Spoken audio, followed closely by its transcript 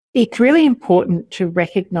It's really important to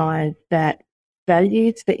recognise that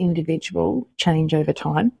values for individuals change over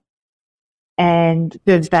time, and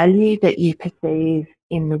the value that you perceive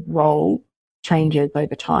in the role changes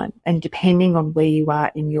over time and depending on where you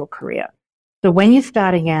are in your career. So when you're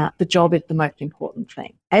starting out, the job is the most important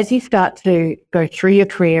thing. As you start to go through your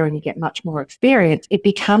career and you get much more experience, it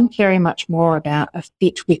becomes very much more about a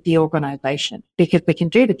fit with the organisation, because we can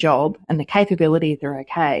do the job and the capabilities are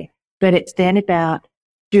okay, but it's then about,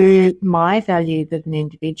 do my values as an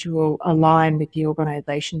individual align with the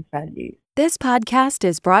organisation's values? This podcast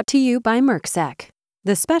is brought to you by MerckSec,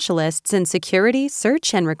 the specialists in security,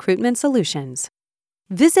 search, and recruitment solutions.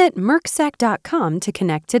 Visit mercksec.com to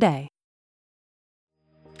connect today.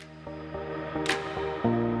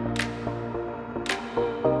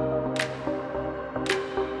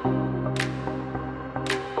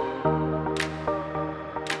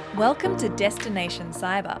 Welcome to Destination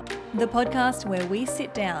Cyber, the podcast where we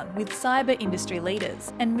sit down with cyber industry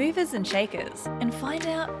leaders and movers and shakers and find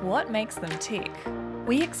out what makes them tick.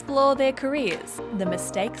 We explore their careers, the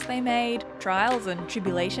mistakes they made, trials and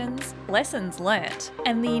tribulations, lessons learnt,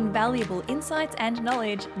 and the invaluable insights and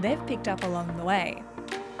knowledge they've picked up along the way.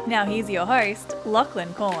 Now here's your host,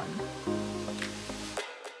 Lachlan Corn.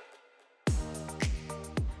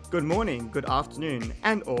 Good morning, good afternoon,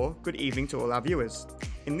 and or good evening to all our viewers.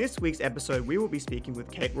 In this week's episode, we will be speaking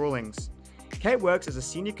with Kate Raulings. Kate works as a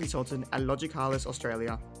senior consultant at Logicalis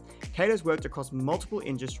Australia. Kate has worked across multiple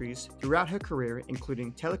industries throughout her career,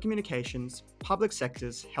 including telecommunications, public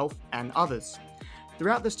sectors, health, and others.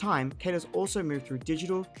 Throughout this time, Kate has also moved through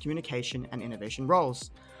digital, communication, and innovation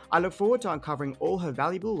roles. I look forward to uncovering all her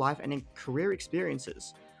valuable life and career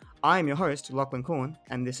experiences. I am your host, Lachlan Corn,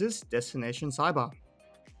 and this is Destination Cyber.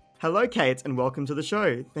 Hello, Kate, and welcome to the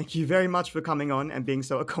show. Thank you very much for coming on and being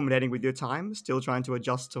so accommodating with your time, still trying to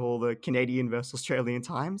adjust to all the Canadian versus Australian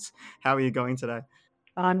times. How are you going today?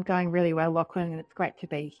 I'm going really well, Lachlan, and it's great to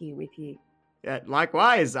be here with you. Yeah,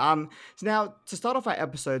 likewise. So now, to start off our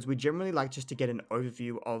episodes, we generally like just to get an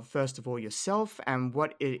overview of, first of all, yourself and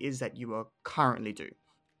what it is that you are currently do.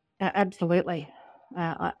 Absolutely.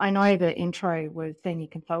 I know the intro was senior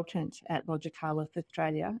consultant at Logicalis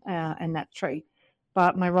Australia, and that's true.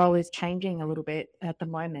 But my role is changing a little bit at the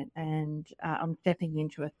moment, and I'm stepping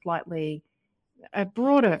into a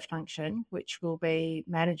broader function, which will be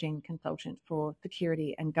managing consultant for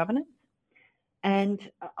security and governance. And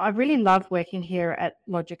I really love working here at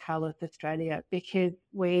Logicalis Australia because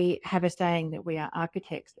we have a saying that we are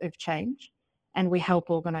architects of change and we help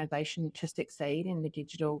organisations to succeed in the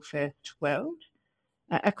digital first world.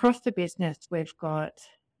 Across the business, we've got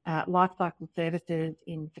lifecycle services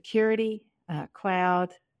in security, cloud,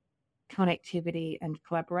 connectivity and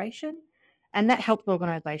collaboration, and that helps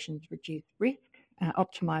organisations reduce risk,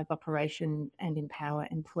 optimise operations and empower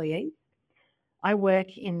employees. I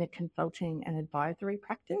work in the consulting and advisory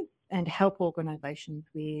practice and help organisations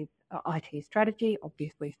with IT strategy,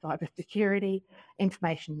 obviously cybersecurity,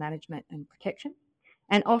 information management and protection.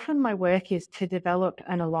 And often my work is to develop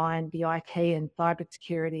and align the IT and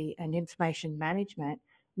cybersecurity and information management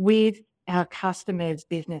with our customers'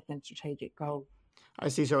 business and strategic goals. I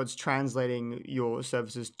see. So it's translating your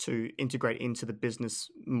services to integrate into the business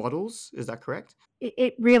models. Is that correct?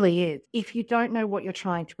 It really is. If you don't know what you're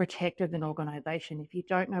trying to protect as an organisation, if you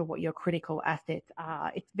don't know what your critical assets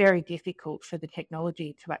are, it's very difficult for the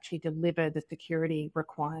technology to actually deliver the security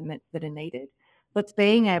requirements that are needed. But it's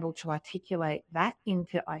being able to articulate that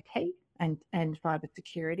into IT and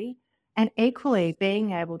cybersecurity, and equally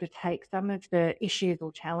being able to take some of the issues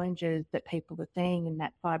or challenges that people are seeing in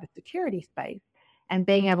that cybersecurity space and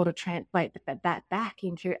being able to translate that back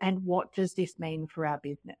into, and what does this mean for our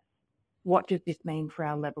business? What does this mean for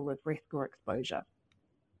our level of risk or exposure?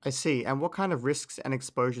 I see. And what kind of risks and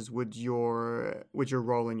exposures would your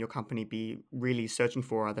role in your company be really searching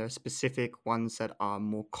for? Are there specific ones that are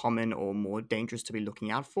more common or more dangerous to be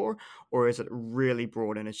looking out for, or is it really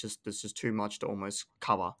broad and there's just too much to almost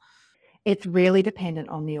cover? It's really dependent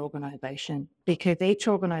on the organisation, because each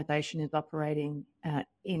organisation is operating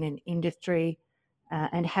in an industry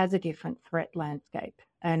and has a different threat landscape.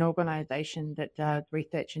 An organisation that does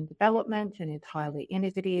research and development and is highly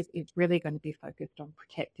innovative is really going to be focused on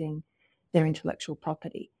protecting their intellectual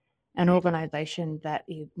property. An organisation that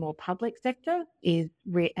is more public sector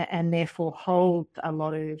and therefore holds a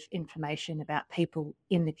lot of information about people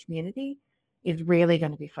in the community is really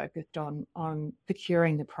going to be focused on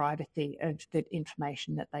securing the privacy of the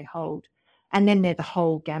information that they hold. And then there's a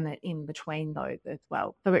whole gamut in between those as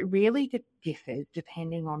well. So it really differs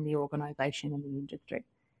depending on the organisation and the industry.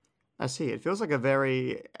 I see. It feels like a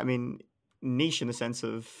very, niche in the sense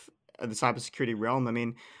of the cybersecurity realm. I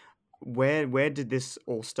mean, where did this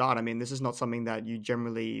all start? I mean, this is not something that you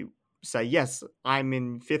generally say, yes, I'm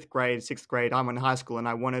in fifth grade, sixth grade, I'm in high school, and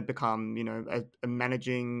I want to become, a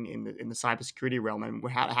managing in the cybersecurity realm. And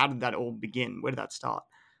how did that all begin? Where did that start?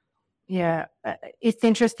 Yeah, it's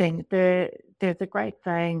interesting. There's a great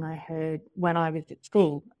saying I heard when I was at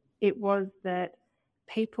school. It was that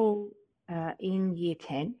people in year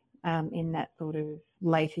 10, in that sort of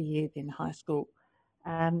later years in high school,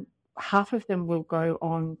 um, half of them will go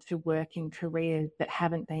on to work in careers that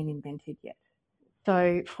haven't been invented yet.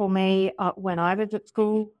 So for me, when I was at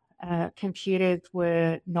school, computers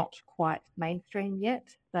were not quite mainstream yet.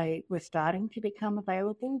 They were starting to become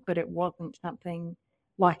available, but it wasn't something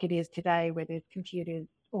like it is today where there's computers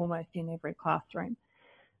almost in every classroom.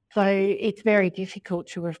 So it's very difficult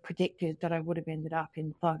to have predicted that I would have ended up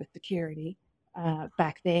in cybersecurity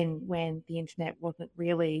back then when the internet wasn't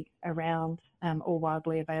really around or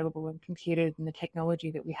widely available, and computers and the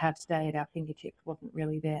technology that we have today at our fingertips wasn't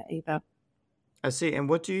really there either. I see. And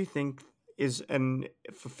what do you think is an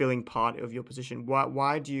fulfilling part of your position?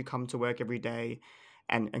 Why do you come to work every day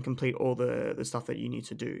and complete all the stuff that you need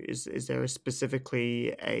to do? Is there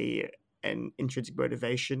specifically an intrinsic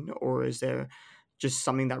motivation, or is there just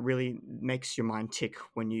something that really makes your mind tick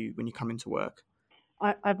when you come into work?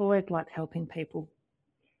 I've always liked helping people.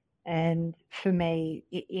 And for me,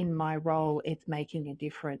 in my role, it's making a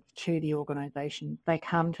difference to the organisation. They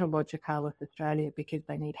come to Logicalis Australia because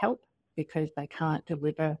they need help, because they can't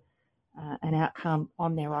deliver an outcome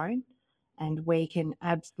on their own. And we can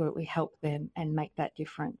absolutely help them and make that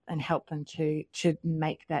difference and help them to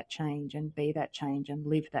make that change and be that change and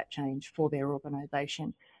live that change for their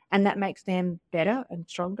organisation. And that makes them better and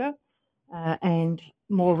stronger and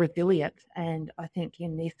more resilient. And I think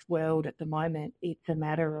in this world at the moment, it's a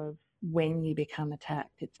matter of when you become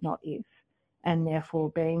attacked, it's not if. And therefore,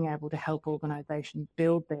 being able to help organisations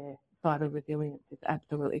build their cyber resilience is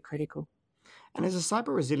absolutely critical. And as a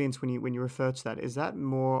cyber resilience, when you refer to that, is that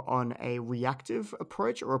more on a reactive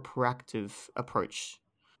approach or a proactive approach?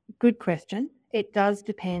 Good question. It does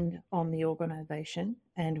depend on the organisation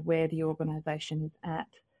and where the organisation is at.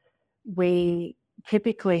 We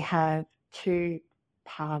typically have two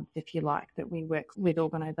paths, if you like, that we work with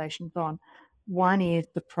organisations on. One is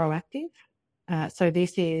the proactive. So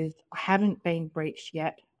this is, I haven't been breached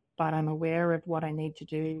yet, but I'm aware of what I need to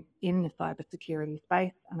do in the cybersecurity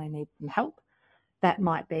space and I need some help. That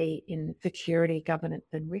might be in the security, governance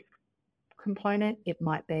and risk component. It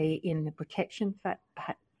might be in the protection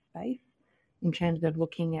space in terms of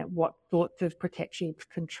looking at what sorts of protections,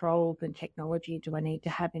 controls and technology do I need to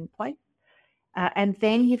have in place. And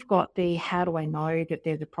then you've got the how do I know that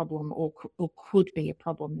there's a problem or could be a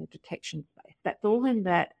problem, the detection space. That's all in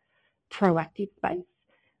that proactive space.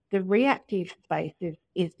 The reactive space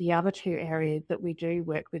is the other two areas that we do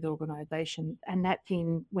work with organisations, and that's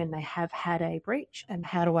in when they have had a breach and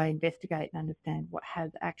how do I investigate and understand what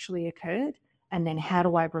has actually occurred, and then how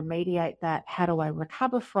do I remediate that, how do I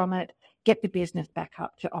recover from it, get the business back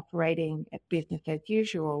up to operating at business as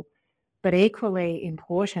usual. But equally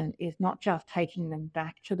important is not just taking them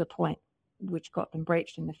back to the point which got them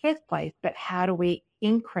breached in the first place, but how do we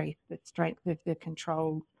increase the strength of the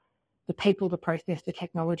controls, the people, the process, the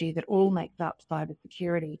technology that all makes up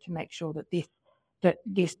cybersecurity to make sure that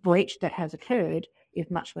this breach that has occurred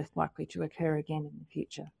is much less likely to occur again in the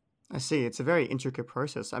future. I see. It's a very intricate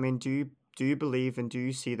process. I mean, do you believe and do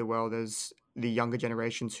you see the world as the younger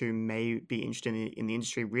generations who may be interested in the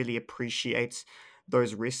industry really appreciate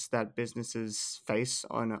those risks that businesses face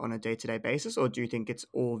on a day-to-day basis, or do you think it's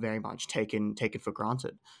all very much taken for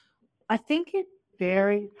granted? I think it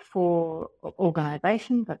varies for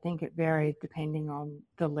organisations. I think it varies depending on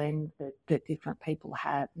the lens that different people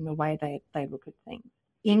have and the way they look at things.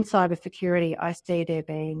 In cybersecurity, I see there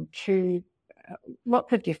being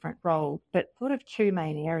lots of different roles, but sort of two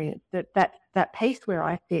main areas. That piece where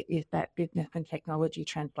I sit is that business and technology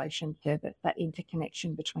translation service, that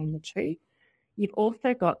interconnection between the two. You've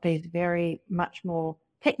also got these very much more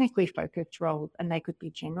technically focused roles, and they could be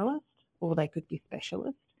generalist or they could be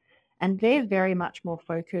specialist. And they're very much more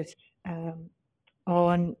focused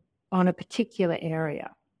on a particular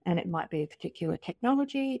area. And it might be a particular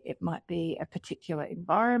technology, it might be a particular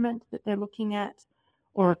environment that they're looking at,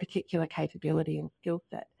 or a particular capability and skill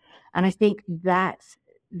set. And I think that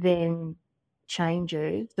then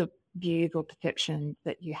changes the views or perceptions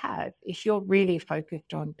that you have. If you're really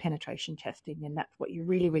focused on penetration testing and that's what you're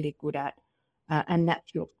really, really good at, and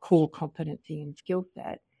that's your core competency and skill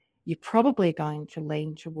set, you're probably going to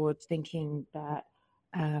lean towards thinking that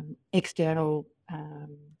external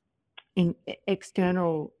in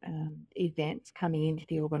external events coming into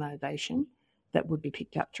the organisation that would be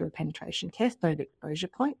picked up through a penetration test, those exposure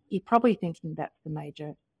points, you're probably thinking that's the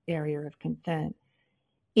major area of concern.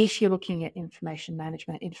 If you're looking at information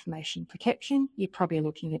management, information protection, you're probably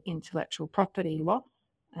looking at intellectual property loss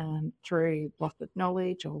through loss of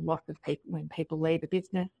knowledge or loss of people when people leave a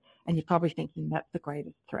business, and you're probably thinking that's the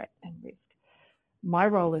greatest threat and risk. My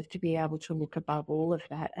role is to be able to look above all of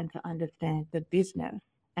that and to understand the business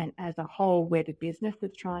and as a whole where the business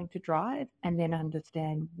is trying to drive, and then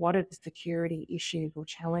understand what are the security issues or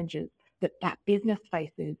challenges that that business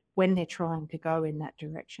faces when they're trying to go in that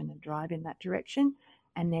direction and drive in that direction.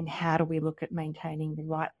 And then how do we look at maintaining the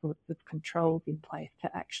right sorts of controls in place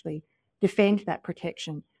to actually defend that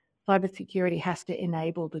protection? Cybersecurity has to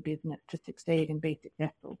enable the business to succeed and be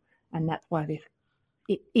successful. And that's why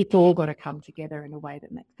it's all got to come together in a way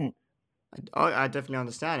that makes sense. I definitely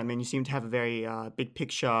understand. I mean, you seem to have a very big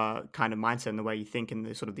picture kind of mindset in the way you think and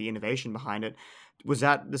the sort of the innovation behind it. Was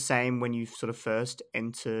that the same when you sort of first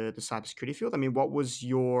entered the cybersecurity field? I mean, what was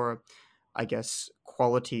your, I guess,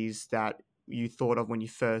 qualities that you thought of when you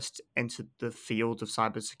first entered the field of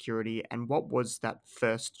cybersecurity, and what was that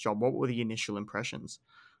first job? What were the initial impressions?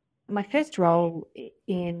 My first role it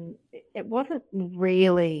wasn't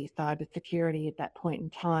really cybersecurity at that point in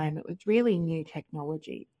time. It was really new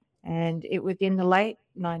technology. And it was in the late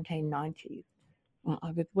 1990s.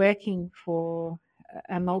 I was working for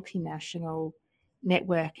a multinational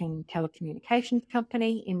network and telecommunications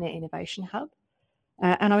company in their innovation hub.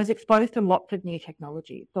 And I was exposed to lots of new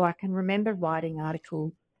technology. So I can remember writing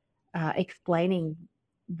articles explaining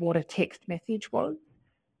what a text message was.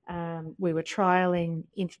 We were trialing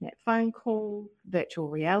internet phone calls, virtual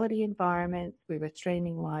reality environments. We were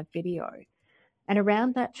streaming live video. And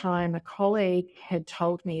around that time, a colleague had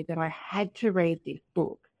told me that I had to read this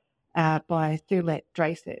book by Sulet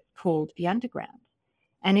Dracet called The Underground.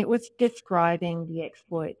 And it was describing the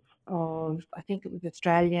exploits of, I think it was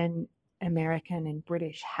Australian, American, and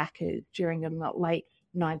British hackers during the late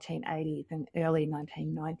 1980s and early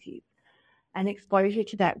 1990s. And exposure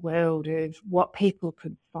to that world of what people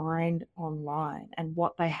could find online and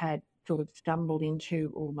what they had sort of stumbled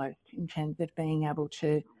into almost in terms of being able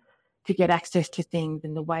to get access to things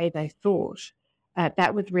in the way they thought.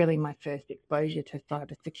 That was really my first exposure to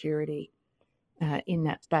cybersecurity in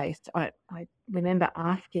that space. I remember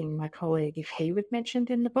asking my colleague if he was mentioned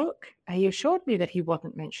in the book. He assured me that he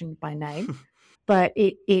wasn't mentioned by name, but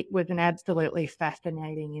it was an absolutely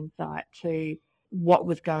fascinating insight to what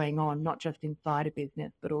was going on, not just inside a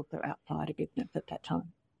business, but also outside a business at that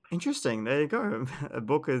time. Interesting. There you go. A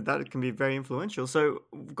book that can be very influential. So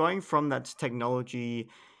going from that technology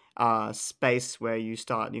space where you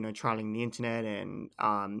start, trialing the internet and,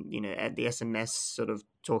 at the SMS sort of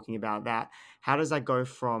talking about that, how does that go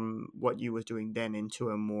from what you were doing then into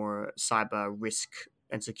a more cyber risk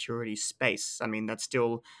and security space? I mean, that's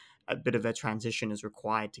still a bit of a transition is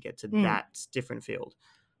required to get to that different field.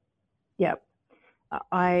 Yeah.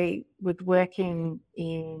 I was working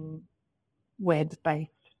in web-based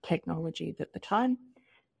technologies at the time,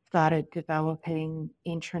 started developing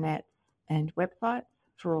intranets and websites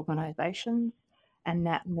for organisations, and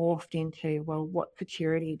that morphed into, well, what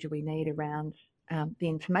security do we need around the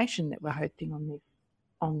information that we're hosting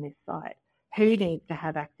on this site? Who needs to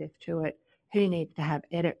have access to it? Who needs to have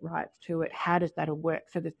edit rights to it? How does that all work?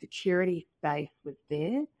 So the security space was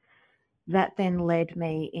there. That then led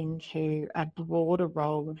me into a broader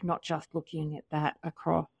role of not just looking at that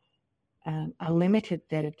across a limited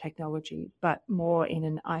set of technologies, but more in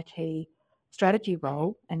an IT strategy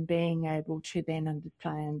role and being able to then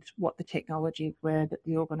understand what the technologies were that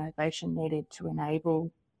the organisation needed to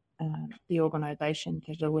enable the organisation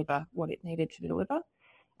to deliver what it needed to deliver.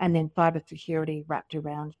 And then cybersecurity wrapped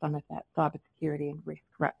around some of that, cybersecurity and risk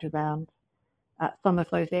wrapped around some of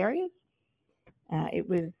those areas. I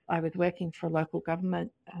was working for a local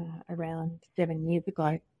government around 7 years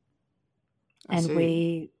ago, and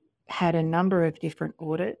we had a number of different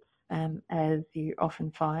audits, as you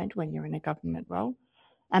often find when you're in a government role,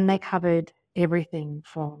 and they covered everything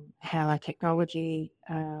from how our technology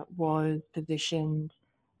was positioned,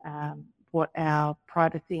 what our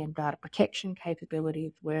privacy and data protection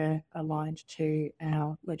capabilities were aligned to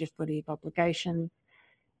our legislative obligations,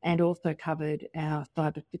 and also covered our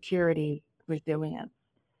cybersecurity resilience.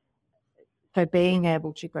 So being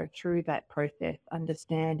able to go through that process,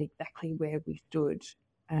 understand exactly where we stood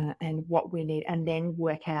and what we need, and then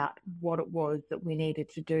work out what it was that we needed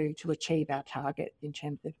to do to achieve our targets in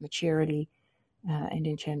terms of maturity and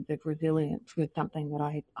in terms of resilience was something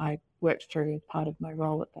that I worked through as part of my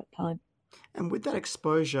role at that time. And with that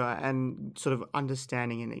exposure and sort of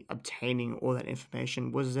understanding and obtaining all that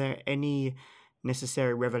information, was there any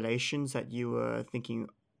necessary revelations that you were thinking,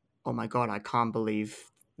 oh my God, I can't believe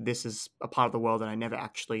this is a part of the world that I never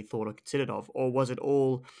actually thought or considered of? Or was it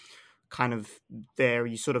all kind of there,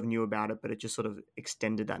 you sort of knew about it, but it just sort of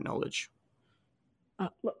extended that knowledge?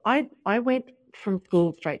 Look, I went from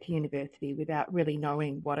school straight to university without really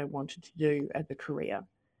knowing what I wanted to do as a career.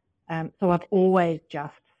 So I've always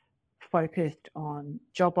just focused on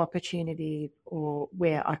job opportunities or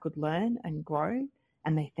where I could learn and grow,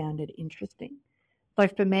 and they found it interesting. So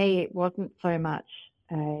for me, it wasn't so much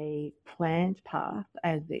a planned path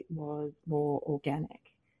as it was more organic,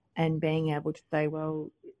 and being able to say, well,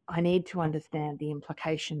 I need to understand the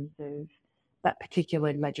implications of that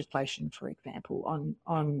particular legislation, for example,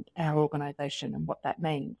 on our organisation and what that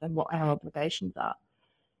means and what our obligations are.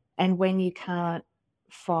 And when you can't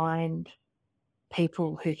find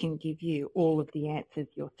people who can give you all of the answers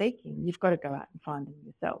you're seeking, you've got to go out and find them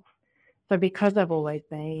yourself. So because I've always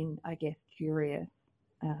been, I guess, curious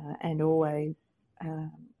and always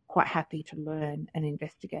quite happy to learn and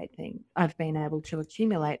investigate things, I've been able to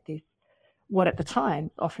accumulate this, what at the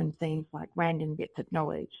time often seems like random bits of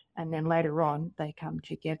knowledge, and then later on they come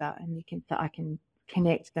together, and I can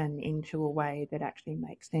connect them into a way that actually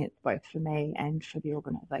makes sense both for me and for the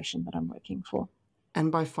organisation that I'm working for.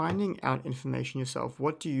 And by finding out information yourself,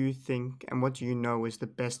 what do you think and what do you know is the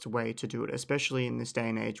best way to do it, especially in this day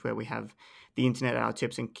and age where we have the internet at our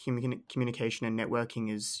tips and communication and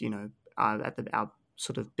networking is, at our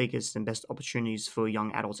sort of biggest and best opportunities for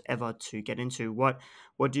young adults ever to get into. What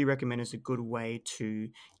do you recommend is a good way to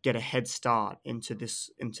get a head start into this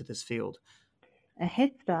field? A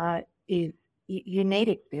head start is you need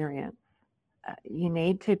experience. You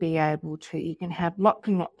need to be able to, you can have lots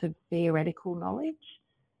and lots of theoretical knowledge,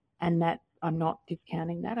 and that I'm not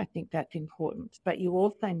discounting that. I think that's important. But you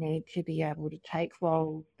also need to be able to take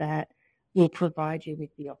roles that will provide you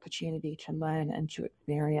with the opportunity to learn and to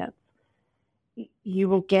experience. You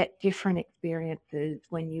will get different experiences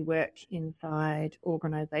when you work inside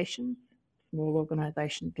organisations, small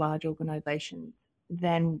organisations, large organisations,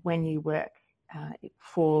 than when you work say,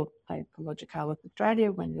 for Logicalis Australia,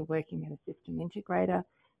 when you're working at a system integrator,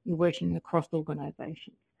 you're working across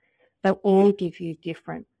organisations. They'll all give you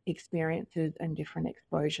different experiences and different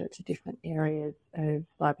exposure to different areas of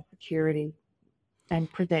cybersecurity and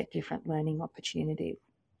present different learning opportunities.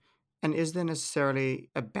 And is there necessarily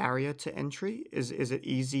a barrier to entry? Is it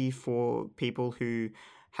easy for people who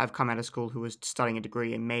have come out of school who are studying a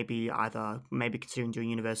degree and maybe considering doing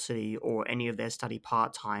university or any of their study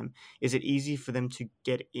part time? Is it easy for them to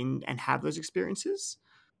get in and have those experiences?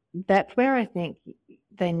 That's where I think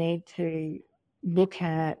they need to look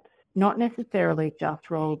at not necessarily just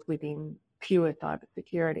roles within pure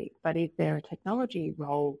cybersecurity, but is there a technology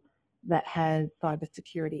role that has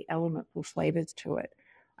cybersecurity elements or flavors to it?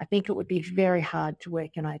 I think it would be very hard to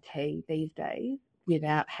work in IT these days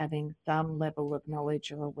without having some level of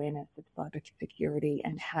knowledge or awareness of cybersecurity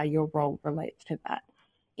and how your role relates to that.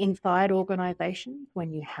 Inside organisations,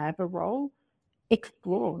 when you have a role,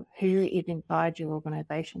 explore who is inside your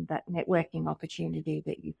organisation, that networking opportunity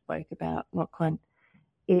that you spoke about, Lachlan.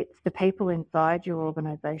 It's the people inside your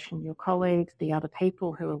organisation, your colleagues, the other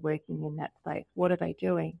people who are working in that space. What are they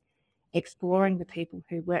doing? Exploring the people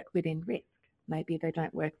who work within risk. Maybe they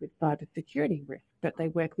don't work with cybersecurity risk, but they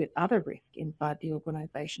work with other risk inside the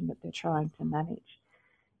organisation that they're trying to manage.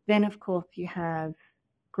 Then, of course, you have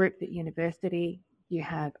groups at university, you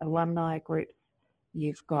have alumni groups,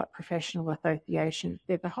 you've got professional associations.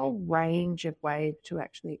 There's a whole range of ways to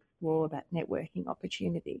actually explore that networking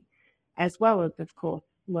opportunity, as well as, of course,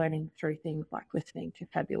 learning through things like listening to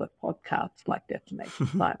fabulous podcasts like Destination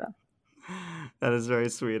Cyber. That is very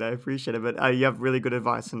sweet. I appreciate it. But you have really good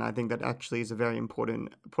advice, and I think that actually is a very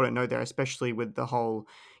important note there, especially with the whole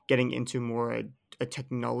getting into more a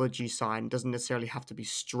technology side. It doesn't necessarily have to be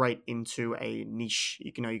straight into a niche.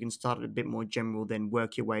 You can start at a bit more general, then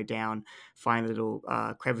work your way down, find little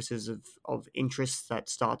crevices of interests that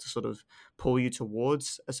start to sort of pull you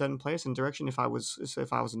towards a certain place and direction. If I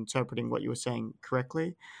was interpreting what you were saying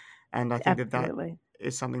correctly, and I think that Absolutely.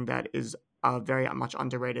 is something that is very much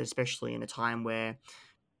underrated, especially in a time where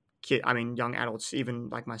young adults, even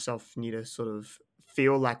like myself, need to sort of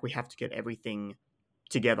feel like we have to get everything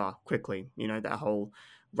together quickly. That whole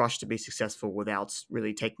rush to be successful without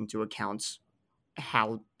really taking into account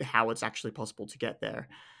how it's actually possible to get there.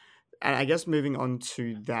 And I guess moving on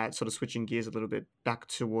to that, sort of switching gears a little bit back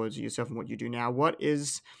towards yourself and what you do now, what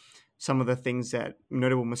is some of the things that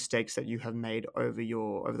notable mistakes that you have made over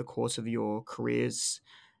the course of your careers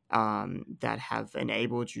that have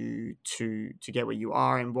enabled you to get where you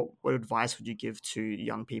are, and what advice would you give to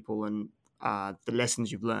young people and the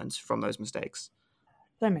lessons you've learned from those mistakes?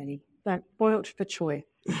 So many. Don't spoilt for choice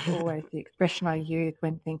is always the expression I use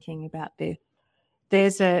when thinking about this.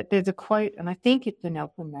 There's a quote, and I think it's a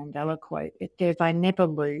Nelson Mandela quote. It says, "I never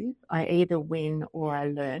lose. I either win or I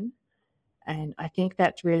learn." And I think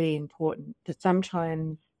that's really important. That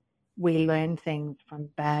sometimes we learn things from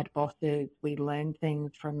bad bosses, we learn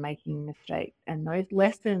things from making mistakes, and those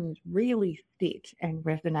lessons really sit and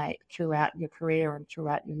resonate throughout your career and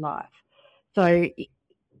throughout your life. So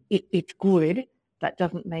it's good. That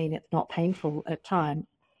doesn't mean it's not painful at times,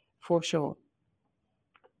 for sure.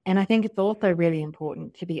 And I think it's also really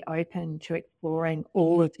important to be open to exploring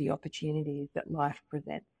all of the opportunities that life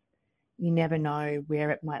presents. You never know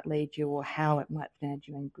where it might lead you or how it might stand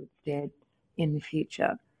you in good stead in the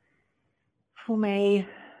future. For me,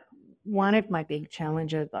 one of my big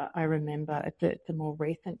challenges I remember, it's a more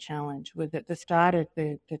recent challenge, was at the start of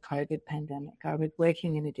the COVID pandemic. I was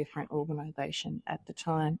working in a different organisation at the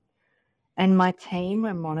time, and my team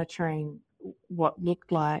were monitoring what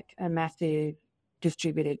looked like a massive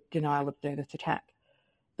distributed denial of service attack,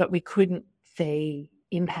 but we couldn't see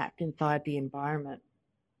impact inside the environment.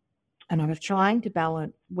 And I was trying to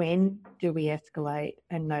balance, when do we escalate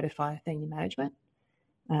and notify senior management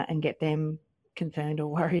and get them concerned or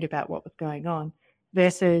worried about what was going on,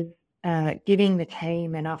 versus giving the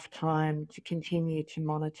team enough time to continue to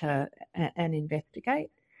monitor and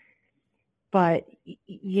investigate. But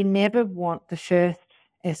you never want the first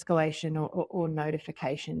escalation or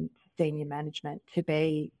notification to senior management to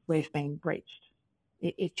be, "We've been breached."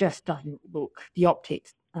 It just doesn't look, the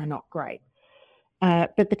optics are not great.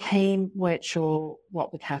 But the team weren't sure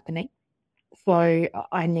what was happening. So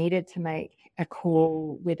I needed to make a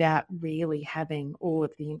call without really having all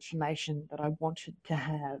of the information that I wanted to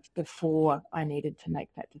have before I needed to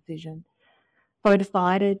make that decision. So I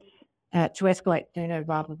decided to escalate sooner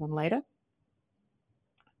rather than later,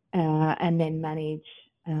 and then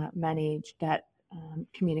manage that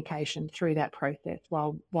communication through that process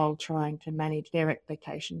while trying to manage their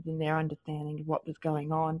expectations and their understanding of what was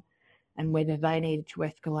going on, and whether they needed to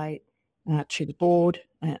escalate to the board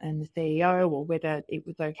and the CEO, or whether it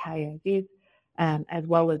was okay as is, as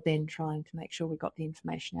well as then trying to make sure we got the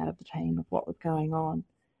information out of the team of what was going on.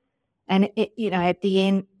 And at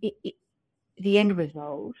the end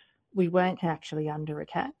result, we weren't actually under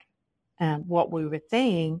attack. What we were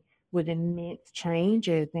seeing was immense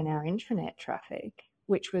changes in our internet traffic,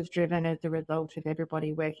 which was driven as a result of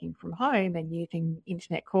everybody working from home and using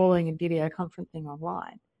internet calling and video conferencing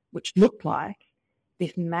online, which looked like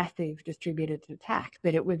this massive distributed attack,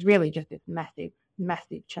 but it was really just this massive,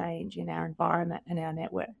 massive change in our environment and our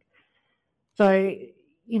network. So,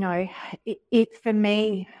 it for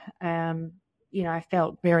me, I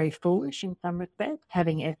felt very foolish in some respects,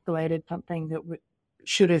 having escalated something that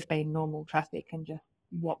should have been normal traffic and just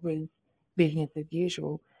what was business as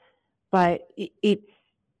usual. But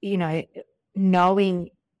knowing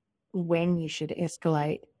when you should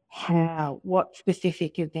escalate, what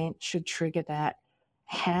specific event should trigger that,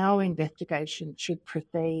 how investigations should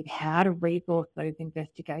proceed, how to resource those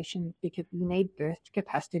investigations, because you need burst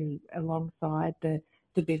capacity alongside the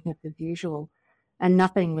business as usual. And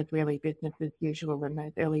nothing was really business as usual in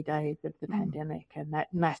those early days of the pandemic and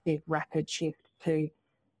that massive rapid shift to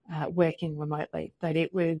working remotely. But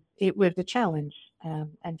it was a challenge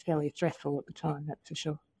and fairly stressful at the time, that's for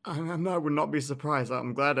sure. I would not be surprised.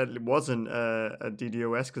 I'm glad that it wasn't a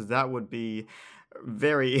DDoS, because that would be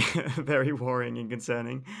very, very worrying and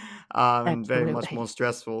concerning, and very much more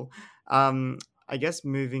stressful. I guess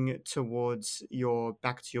moving towards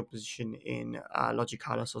back to your position in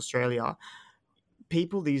Logicalis Australia,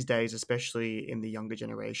 people these days, especially in the younger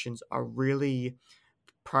generations, are really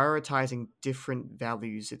prioritizing different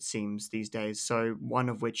values, it seems, these days. So one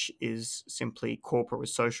of which is simply corporate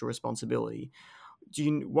social responsibility.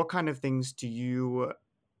 What kind of things do you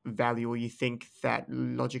value, or you think that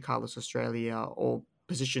Logicalis Australia, or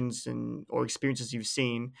positions or experiences you've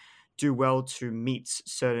seen, do well to meet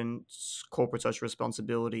certain corporate social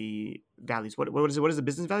responsibility values? What is the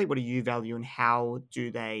business value? What do you value, and how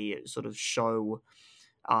do they sort of show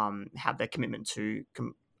have their commitment to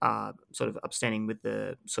sort of upstanding with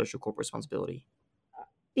the social corporate responsibility?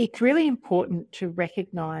 It's really important to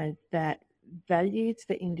recognise that values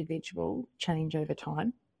for individuals change over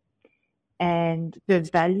time, and the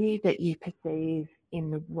value that you perceive in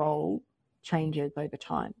the role changes over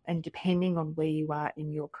time, and depending on where you are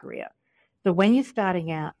in your career. So when you're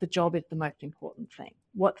starting out, the job is the most important thing.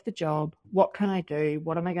 What's the job? What can I do?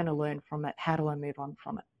 What am I going to learn from it? How do I move on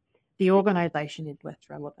from it? the organisation is less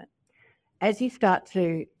relevant. As you start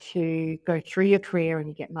to go through your career and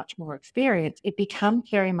you get much more experience, it becomes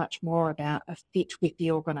very much more about a fit with the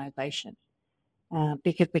organisation,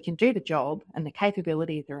 because we can do the job and the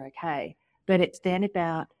capabilities are okay, but it's then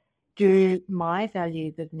about, do my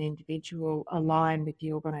values as an individual align with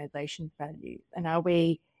the organisation's values, and are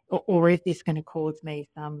we, or is this going to cause me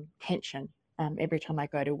some tension every time I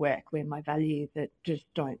go to work, where my values that just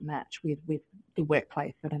don't match with the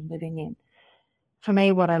workplace that I'm living in. For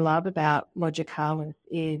me, what I love about Logicalis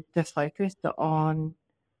is the focus on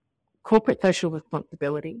corporate social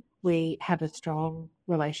responsibility. We have a strong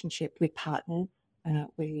relationship with partners.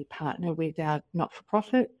 We partner with our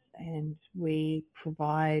not-for-profit, and we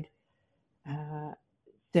provide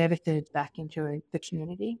services back into the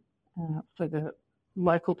community for the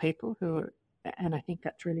local people and I think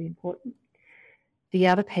that's really important. The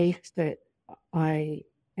other piece that I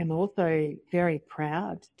am also very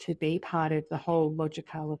proud to be part of the whole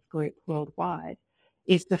Logicalis group worldwide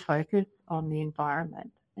is the focus on the environment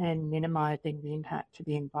and minimising the impact to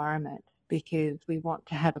the environment, because we want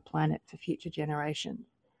to have a planet for future generations.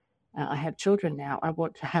 I have children now. I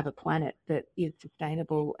want to have a planet that is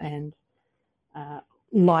sustainable and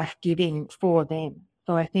life-giving for them.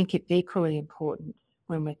 So I think it's equally important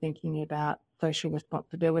when we're thinking about social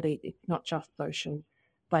responsibility. It's not just social,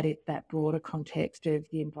 but it's that broader context of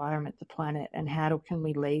the environment, the planet, and how can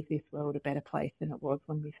we leave this world a better place than it was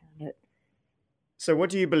when we found it. So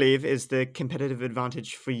what do you believe is the competitive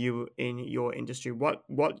advantage for you in your industry?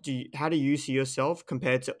 How do you see yourself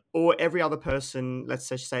compared to or every other person, let's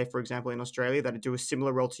just say, for example, in Australia that do a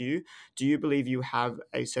similar role to you? Do you believe you have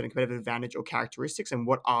a certain competitive advantage or characteristics, and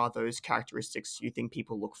what are those characteristics you think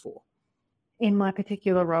people look for? In my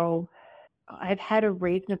particular role, I've had a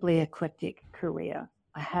reasonably eclectic career.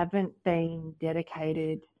 I haven't been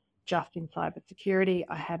dedicated just in cybersecurity.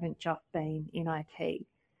 I haven't just been in IT.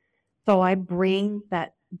 So I bring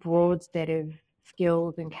that broad set of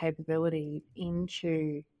skills and capabilities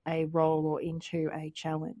into a role or into a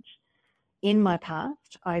challenge. In my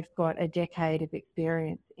past, I've got a decade of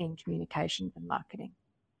experience in communications and marketing.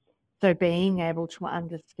 So being able to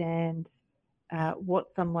understand what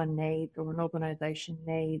someone needs or an organisation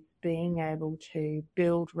needs, being able to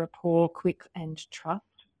build rapport quick and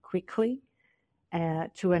trust quickly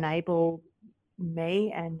to enable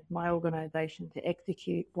me and my organisation to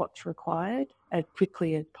execute what's required as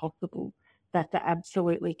quickly as possible. That's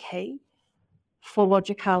absolutely key. For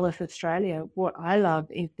Logicalis Australia, what I love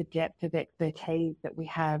is the depth of expertise that we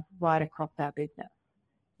have right across our business.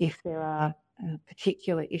 If there are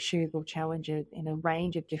particular issues or challenges in a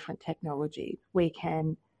range of different technologies, we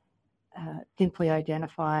can simply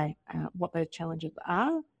identify what those challenges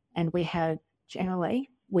are, and we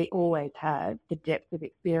always have the depth of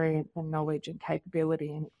experience and knowledge and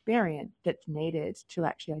capability and experience that's needed to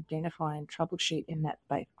actually identify and troubleshoot in that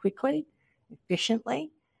space quickly, efficiently,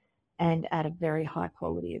 and at a very high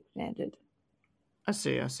quality of standard. I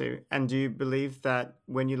see. And do you believe that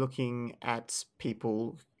when you're looking at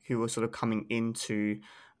people who are sort of coming into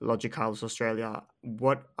Logicalis Australia,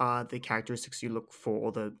 what are the characteristics you look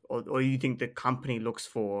for, or you think the company looks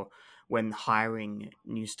for when hiring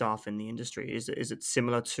new staff in the industry? Is it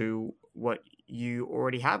similar to what you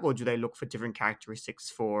already have, or do they look for different characteristics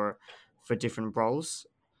for different roles?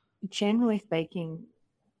 Generally speaking,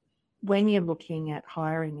 when you're looking at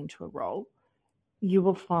hiring into a role, you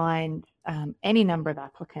will find any number of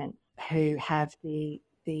applicants who have the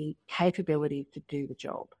capability to do the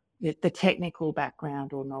job, the technical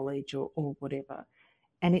background or knowledge or whatever.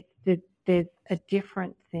 And there's a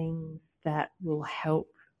different thing that will help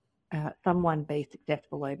someone be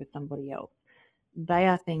successful over somebody else. They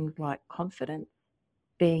are things like confidence,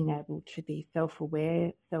 being able to be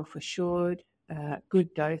self-aware, self-assured,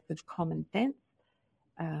 good dose of common sense.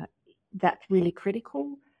 That's really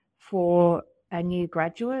critical for a new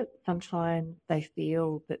graduate. Sometimes they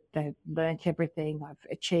feel that they've learnt everything, I've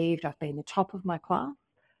achieved, I've been the top of my class.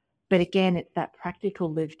 But again, it's that practical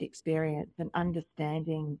lived experience and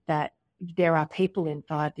understanding that there are people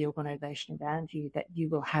inside the organisation around you that you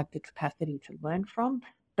will have the capacity to learn from,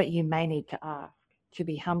 but you may need to ask, to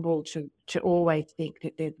be humble, to always think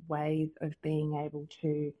that there's ways of being able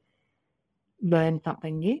to learn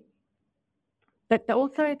something new. But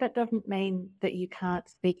also that doesn't mean that you can't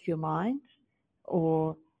speak your mind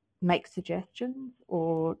or make suggestions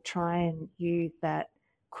or try and use that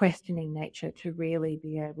questioning nature to really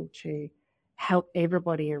be able to help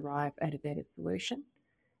everybody arrive at a better solution.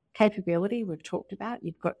 Capability, we've talked about,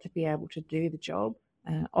 you've got to be able to do the job.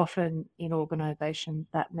 Often in organisations,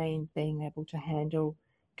 that means being able to handle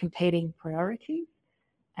competing priorities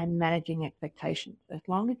and managing expectations. As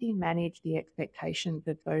long as you manage the expectations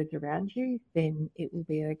of those around you, then it will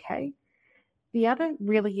be okay. The other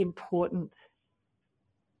really important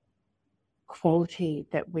quality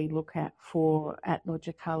that we look at at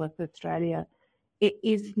Logicalis Australia, it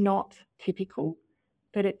is not typical,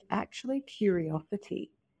 but it's actually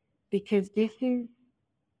curiosity, because this is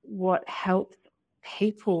what helps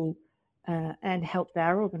people and helps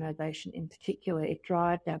our organisation in particular. It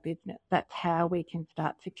drives our business. That's how we can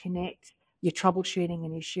start to connect. You're troubleshooting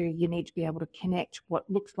an issue, you need to be able to connect what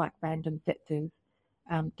looks like random sets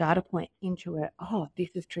of data points into it. Oh, this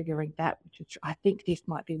is triggering that, which is, I think this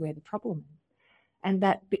might be where the problem is. And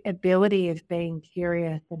that ability of being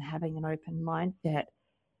curious and having an open mindset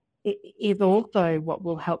is also what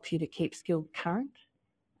will help you to keep skills current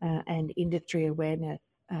and industry awareness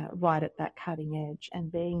right at that cutting edge, and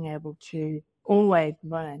being able to always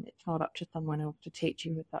learn. It's not up to someone else to teach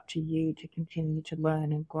you, it's up to you to continue to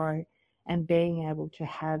learn and grow. And being able to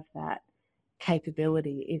have that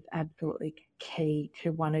capability is absolutely key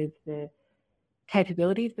to one of the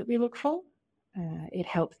capabilities that we look for. It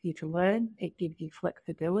helps you to learn, it gives you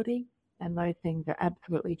flexibility, and those things are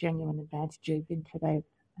absolutely genuine advantages in today's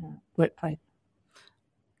workplace.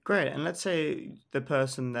 Great. And let's say the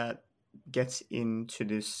person that gets into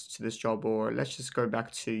this job, or let's just go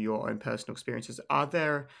back to your own personal experiences. Are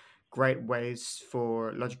there great ways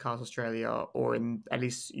for Logicalis Australia, or in at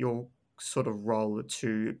least your sort of role,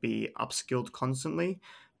 to be upskilled constantly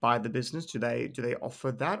by the business? Do they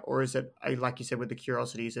offer that, or is it, like you said, with the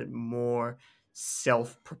curiosity, is it more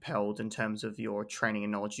self-propelled in terms of your training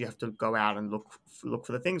and knowledge? You have to go out and look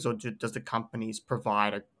for the things, or does the companies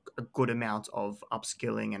provide a good amount of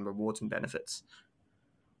upskilling and rewards and benefits?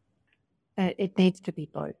 It needs to be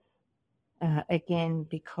both. Again,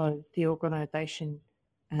 because the organisation,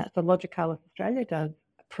 the Logicalis Australia, does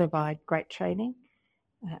provide great training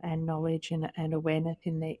and knowledge and awareness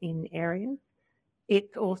in areas.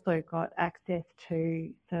 It's also got access to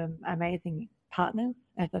some amazing partners,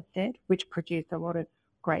 as I've said, which produce a lot of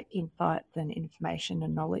great insights and information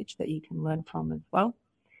and knowledge that you can learn from as well.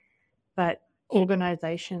 But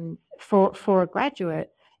organisations, for a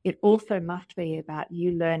graduate, it also must be about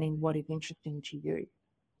you learning what is interesting to you,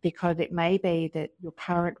 because it may be that your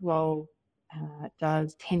current role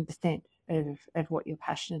does 10% of what you're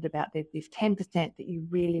passionate about. There's this 10% that you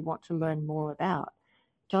really want to learn more about.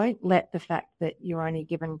 Don't let the fact that you're only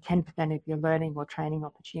given 10% of your learning or training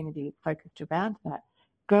opportunities focused around that.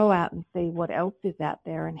 Go out and see what else is out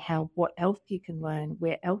there and what else you can learn,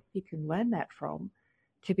 where else you can learn that from,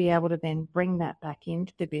 to be able to then bring that back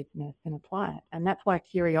into the business and apply it. And that's why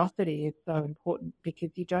curiosity is so important,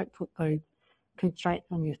 because you don't put those constraints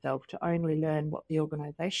on yourself to only learn what the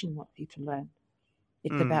organisation wants you to learn.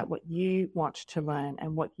 It's about what you want to learn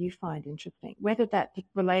and what you find interesting, whether that's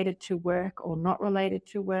related to work or not related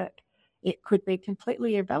to work. It could be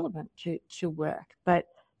completely irrelevant to work, but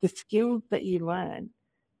the skills that you learn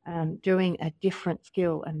doing a different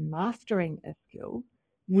skill and mastering a skill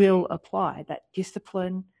will apply. That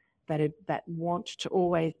discipline, that want to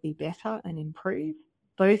always be better and improve,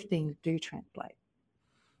 those things do translate.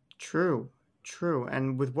 True.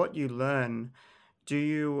 And with what you learn, do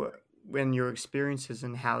you, when your experiences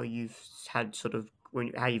and how you've had sort of,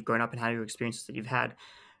 how you've grown up and how your experiences that you've had,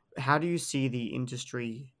 how do you see the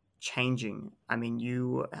industry changing? I mean,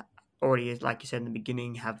 you already, like you said in the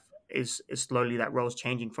beginning, is slowly that role's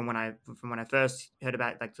changing from when I first heard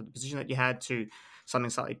about, like, the position that you had to something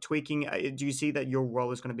slightly tweaking. Do you see that your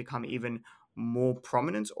role is going to become even more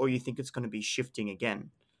prominent, or you think it's going to be shifting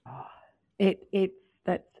again?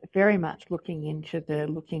 That's very much looking into the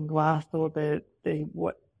looking glass, or the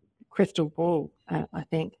what crystal ball.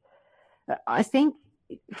 I think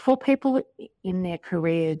for people in their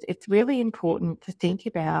careers, it's really important to think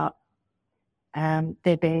about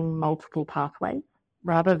there being multiple pathways,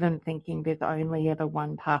 rather than thinking there's only ever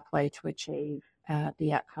one pathway to achieve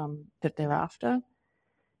the outcome that they're after.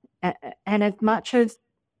 And as much as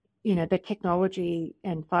the technology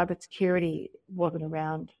and cybersecurity wasn't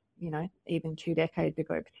around, even 2 decades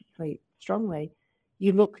ago, particularly strongly,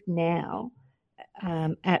 you look now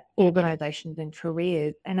at organisations and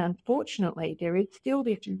careers, and unfortunately, there is still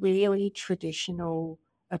this really traditional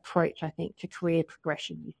approach, I think, to career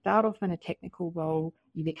progression. You start off in a technical role,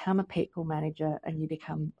 you become a people manager, and you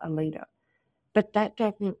become a leader. But that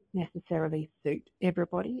doesn't necessarily suit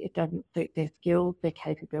everybody. It doesn't suit their skills, their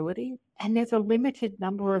capabilities, and there's a limited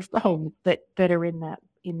number of roles that are in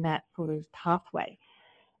that sort of pathway.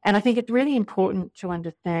 And I think it's really important to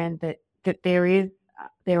understand that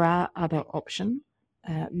there are other options.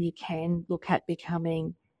 You can look at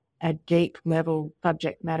becoming a deep level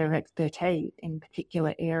subject matter expertise in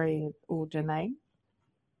particular areas or domains.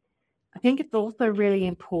 I think it's also really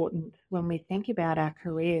important when we think about our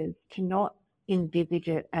careers to not envisage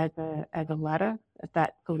it as a ladder, as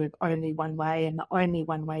that sort of only one way, and the only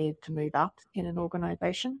one way is to move up in an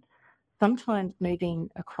organisation. Sometimes moving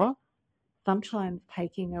across, sometimes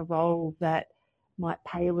taking a role that might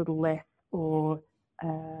pay a little less or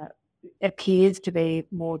uh, appears to be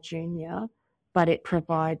more junior, but it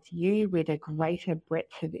provides you with a greater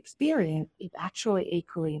breadth of experience is actually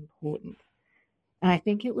equally important. And I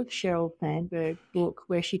think it was Sheryl Sandberg's book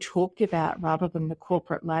where she talked about, rather than the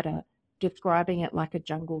corporate ladder, describing it like a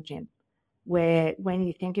jungle gym, where when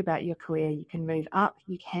you think about your career, you can move up,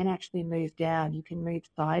 you can actually move down, you can move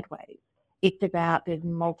sideways. It's about there's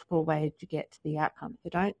multiple ways to get to the outcome. So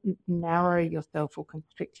don't narrow yourself or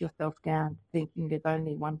constrict yourself down thinking there's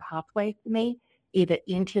only one pathway for me, either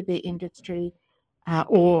into the industry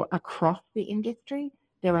or across the industry.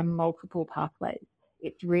 There are multiple pathways.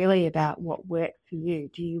 It's really about what works for you.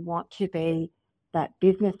 Do you want to be that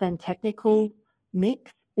business and technical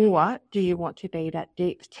mix, or do you want to be that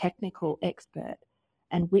deep technical expert?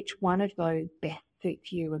 And which one of those best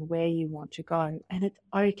suits you and where you want to go? And it's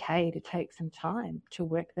okay to take some time to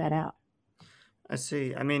work that out. I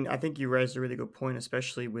see. I mean, I think you raised a really good point,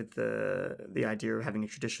 especially with the idea of having a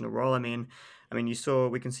traditional role. I mean,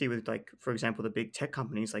 we can see with, like, for example, the big tech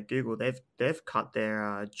companies like Google, they've cut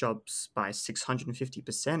their jobs by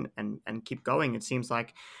 650% and keep going. It seems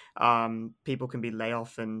like people can be laid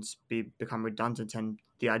off and become redundant, and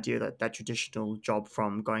the idea that that traditional job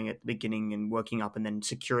from going at the beginning and working up and then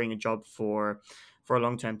securing a job for a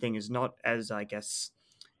long term thing is not as, I guess,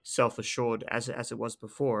 self assured as it was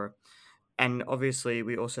before. And obviously,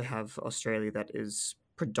 we also have Australia that is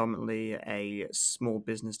predominantly a small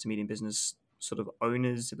business to medium business sort of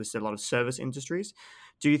owners with a lot of service industries.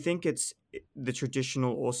 Do you think it's the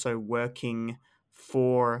traditional also working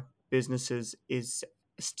for businesses is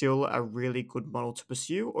still a really good model to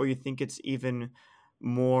pursue, or you think it's even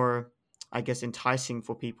more, I guess, enticing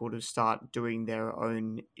for people to start doing their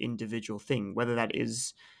own individual thing, whether that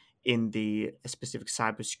is in a specific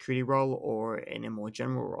cybersecurity role or in a more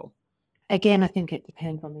general role? Again, I think it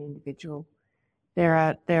depends on the individual. There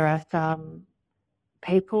are some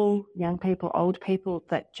people, young people, old people,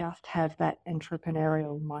 that just have that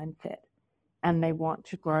entrepreneurial mindset, and they want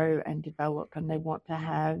to grow and develop, and they want to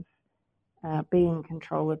have be in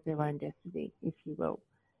control of their own destiny, if you will.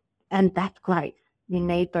 And that's great. You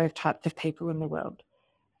need those types of people in the world.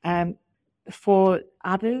 Um, for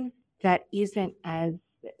others, that isn't as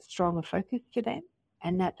strong a focus to them,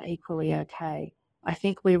 and that's equally okay. I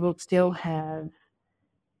think we will still have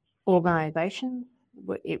organisations.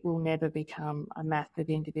 It will never become a mass of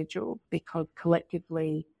individuals, because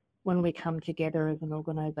collectively, when we come together as an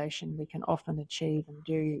organisation, we can often achieve and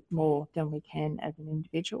do more than we can as an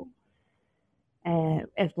individual,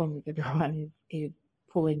 as long as everyone is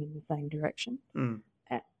pulling in the same direction. Mm.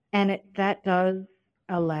 And that does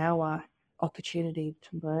allow us opportunities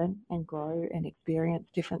to learn and grow and experience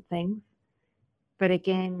different things. But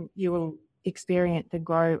again, you will experience and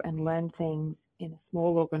grow and learn things in a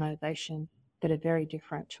small organisation that are very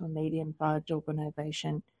different to a medium-sized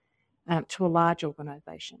organisation, to a large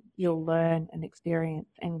organisation. You'll learn and experience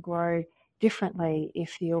and grow differently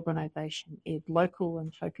if the organisation is local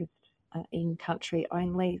and focused in country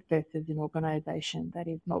only versus an organisation that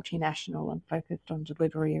is multinational and focused on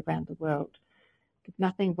delivery around the world. There's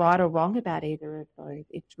nothing right or wrong about either of those.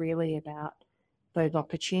 It's really about those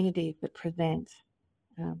opportunities that present,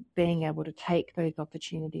 being able to take those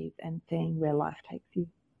opportunities and seeing where life takes you.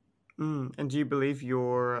 And do you believe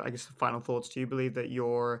I guess the final thoughts, do you believe that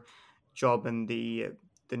your job and the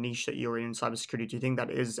niche that you're in cybersecurity, do you think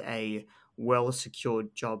that is a well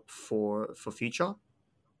secured job for future?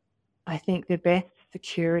 I think the best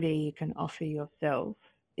security you can offer yourself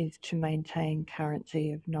is to maintain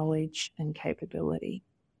currency of knowledge and capability.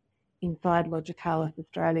 Inside Logicalis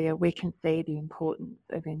Australia, we can see the importance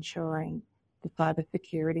of ensuring the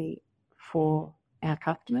cybersecurity for our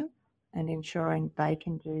customers and ensuring they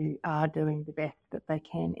are doing the best that they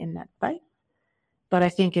can in that space. But I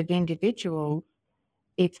think as individuals,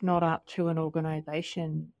 it's not up to an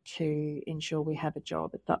organisation to ensure we have a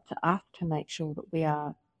job. It's up to us to make sure that we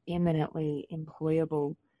are eminently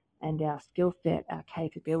employable and our skill set, our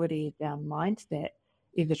capabilities, our mindset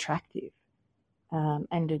is attractive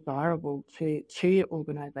and desirable to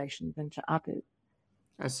organisations and to others.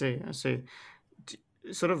 I see.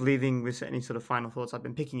 sort of leaving with any sort of final thoughts. I've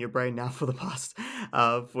been picking your brain now for the past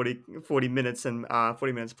 40 minutes and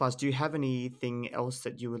 40 minutes plus. Do you have anything else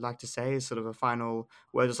that you would like to say as sort of a final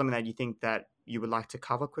word, or something that you think that you would like to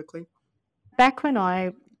cover quickly? Back when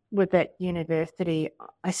I was at university,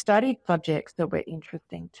 I studied subjects that were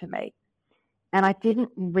interesting to me. And I didn't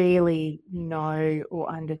really know or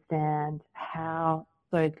understand how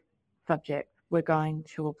those subjects were going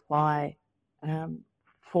to apply um,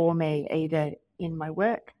 for me, either in my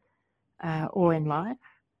work or in life.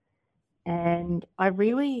 And I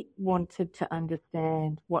really wanted to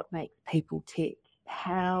understand what makes people tick,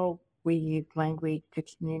 how we use language to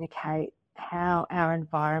communicate, how our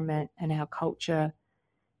environment and our culture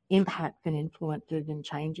impacts and influences and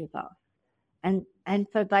changes us. And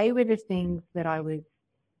so they were the things that I was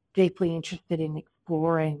deeply interested in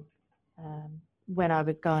exploring when I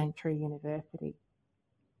was going through university.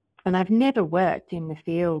 And I've never worked in the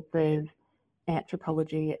fields of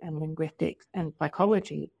anthropology and linguistics and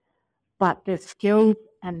psychology, but the skills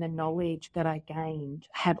and the knowledge that I gained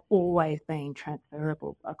have always been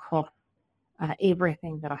transferable across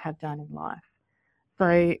everything that I have done in life.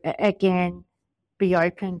 So again, be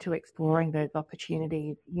open to exploring those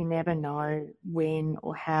opportunities. You never know when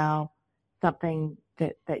or how something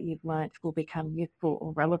that you've learnt will become useful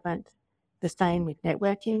or relevant. The same with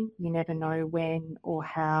networking. You never know when or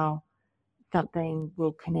how something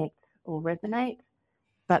will connect or resonate.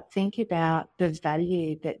 But think about the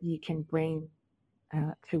value that you can bring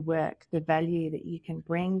to work, the value that you can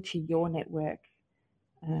bring to your network,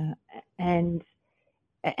 uh, and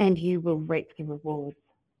and you will reap the rewards.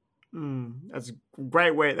 That's a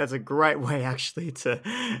great way. That's a great way, actually, to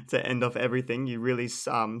end off everything. You really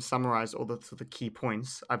summarized all the key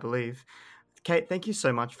points, I believe. Kate, thank you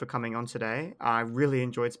so much for coming on today. I really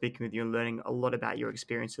enjoyed speaking with you and learning a lot about your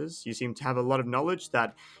experiences. You seem to have a lot of knowledge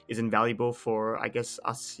that is invaluable for, I guess,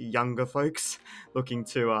 us younger folks looking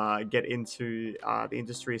to get into the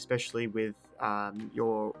industry, especially with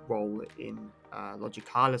your role in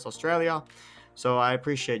Logicalis Australia. So I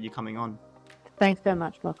appreciate you coming on. Thanks so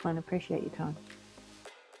much, Lachlan. Appreciate your time.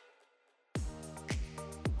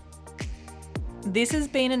 This has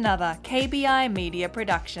been another KBI Media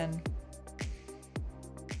production.